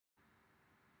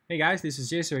Hey guys, this is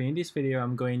JSer. In this video,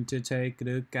 I'm going to take a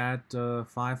look at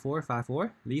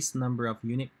 5454, least number of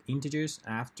unique integers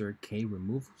after k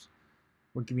removals.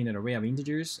 We're given an array of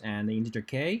integers and the integer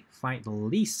k, find the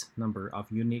least number of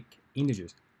unique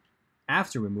integers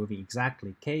after removing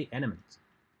exactly k elements.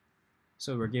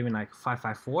 So we're given like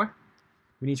 554.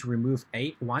 We need to remove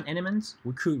one element.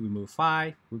 We could remove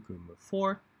 5, we could remove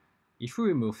 4. If we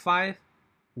remove 5,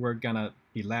 we're gonna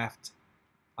be left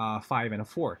 5 and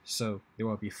 4, so there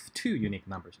will be 2 unique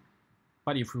numbers.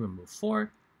 But if we remove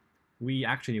 4, we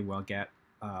actually will get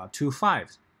 2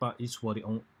 5s, but it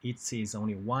is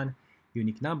only one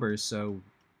unique number, so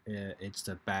it's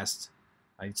the best,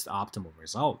 it's the optimal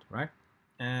result, right?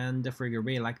 And for an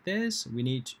array like this, we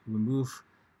need to remove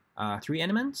 3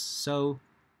 elements, so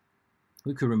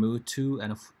we could remove 2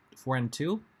 and 4 and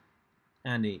 2,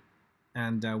 and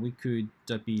we could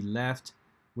be left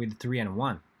with 3 and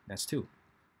 1. That's 2.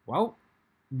 Well,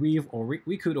 we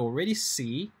could already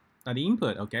see the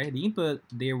input. Okay, the input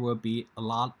there will be a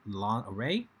long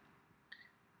array,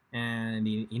 and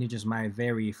the integers might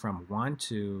vary from 1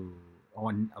 to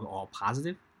all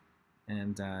positive,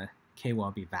 and k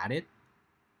will be valid.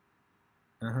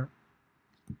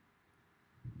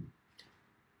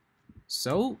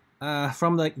 So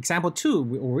from the example 2,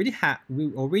 we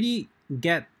already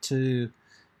get to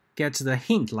the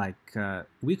hint, like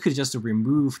we could just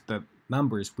remove the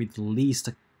numbers with least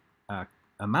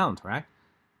amount, right?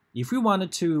 If we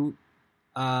wanted to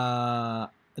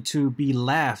be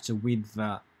left with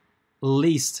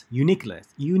least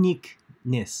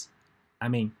uniqueness, I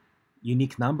mean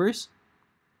unique numbers,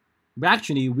 we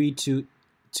actually need to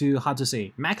how to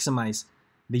say maximize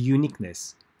the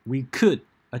uniqueness we could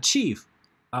achieve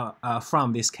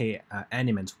from this k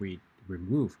element we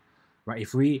remove, right?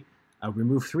 If we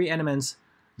remove 3 elements,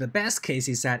 the best case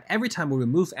is that every time we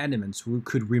remove elements, we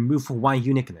could remove one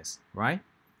uniqueness, right?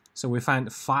 So we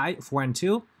find 5, 4, and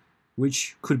 2,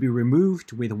 which could be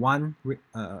removed with one,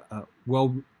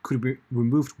 could be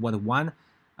removed with one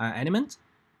element.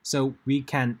 So we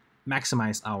can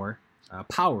maximize our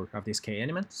power of this k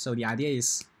element. So the idea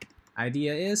is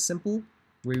simple.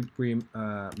 We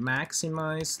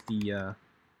maximize the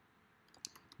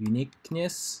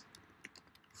uniqueness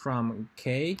from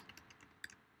k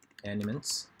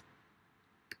elements.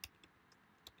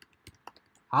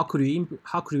 How could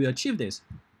we achieve this?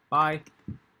 By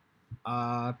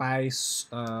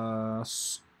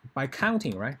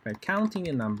counting, right? By counting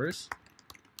the numbers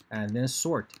and then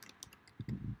sort.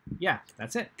 Yeah,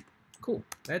 that's it. Cool.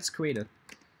 Let's create a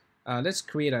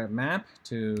map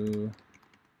to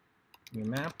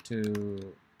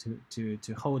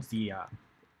hold the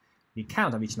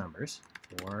count of each numbers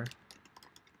for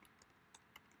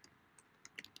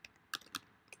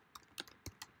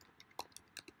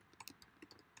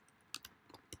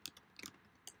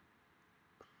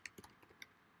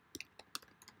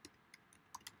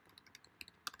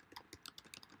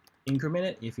increment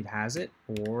it if it has it,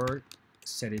 or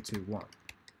set it to 1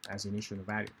 as initial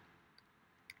value.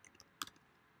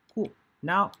 Cool.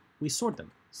 Now we sort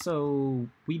them. So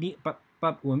we need, but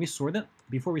when we sort them,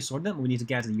 before we sort them, we need to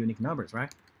get the unique numbers,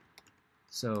 right?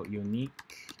 So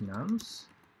unique nums.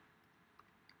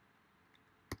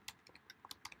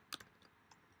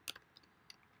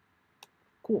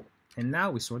 Cool. And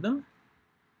now we sort them.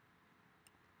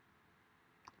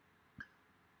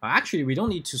 Actually, we don't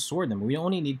need to sort them. We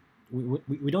only need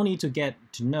we don't need to get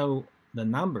to know the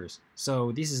numbers.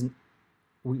 So this is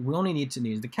we only need to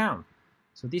use the count.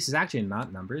 So this is actually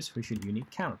not numbers. We should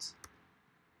unique counts.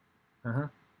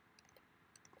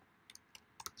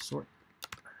 Sort.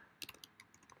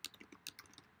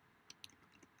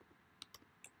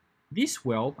 This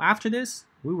will, after this,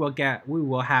 we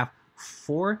will have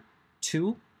 4,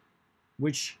 2,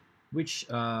 which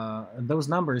those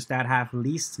numbers that have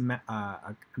least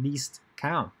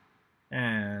count,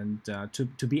 and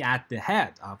to be at the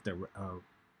head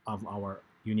of our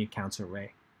unique counts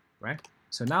array, right?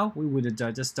 So now we would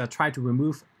just try to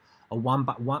remove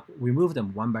remove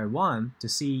them one by one to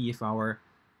see if our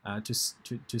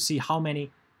to see how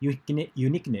many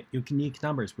unique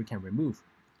numbers we can remove.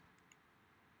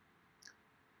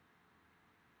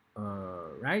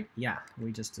 Right? Yeah,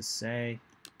 we just say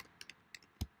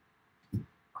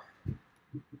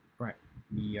right.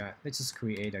 Let's just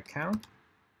create a count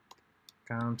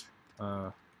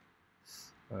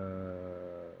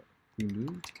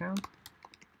removed count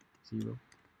 0.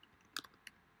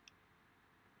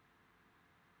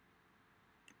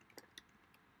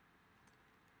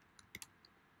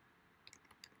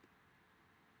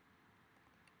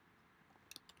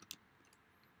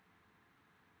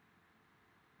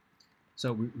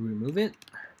 So we remove it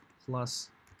plus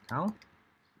count.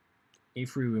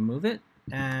 if we remove it,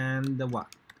 and what?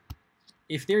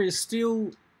 If there is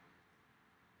still,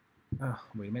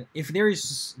 wait a minute. If there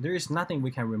is nothing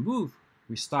we can remove,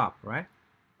 we stop, right?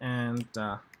 And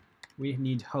we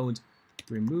need hold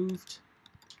removed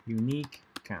unique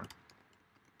count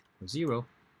 0.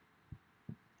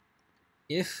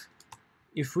 If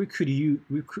we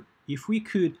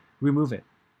could remove it,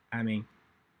 I mean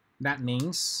that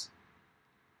means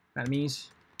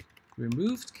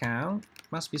removed count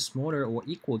must be smaller or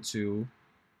equal to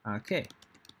k,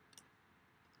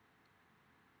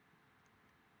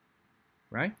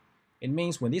 right? It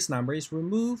means when this number is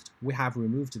removed, we have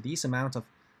removed this amount of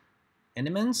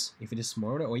elements. If it is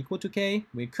smaller or equal to k,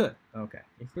 we could. Okay,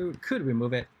 if we could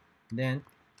remove it, then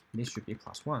this should be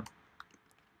 +1,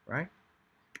 right?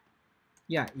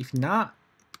 Yeah, if not,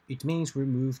 it means we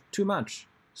removed too much,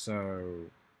 so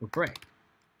we break,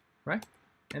 right?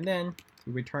 And then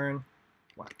we return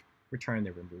what? Return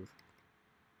the remove.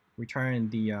 Return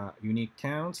the unique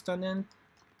count then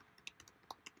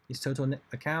is total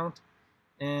account,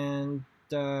 and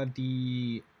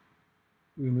the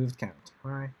removed count,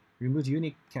 right? Removed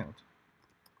unique count.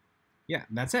 Yeah,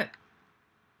 that's it.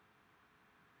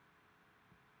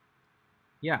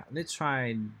 Yeah, let's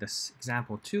try this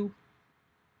example 2.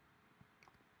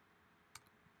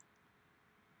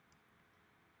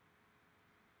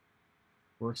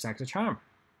 Works like a charm.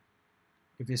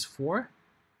 If it's 4,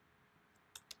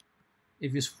 we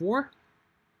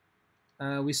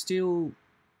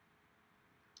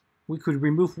could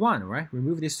remove 1, right?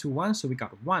 Remove this to 1, so we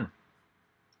got 1.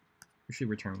 We should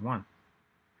return 1.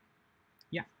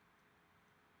 Yeah.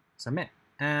 Submit.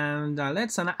 And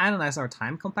let's analyze our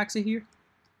time complexity here.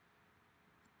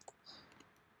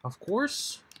 Of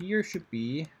course, here should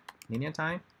be linear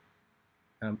time.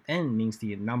 N means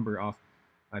the number of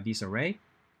this array.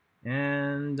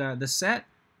 And the set,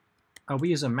 we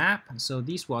use a map, so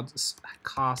this was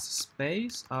cost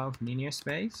space of linear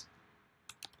space.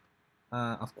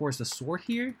 Of course, the sort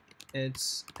here,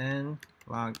 it's n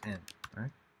log n, right?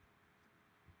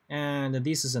 And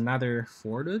this is another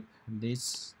for loop.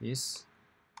 This is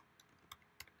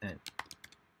n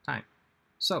time.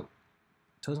 So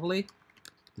totally,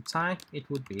 the time it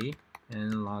would be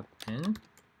n log n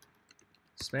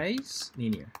space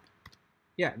linear.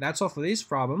 Yeah, that's all for this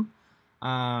problem.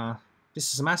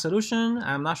 This is my solution.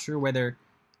 I'm not sure whether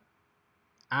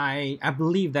I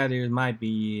believe that there might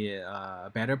be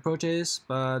better approaches,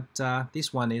 but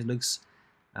this one looks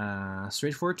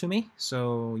straightforward to me.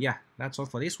 So yeah, that's all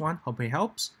for this one. Hope it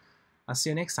helps. I'll see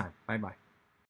you next time. Bye bye.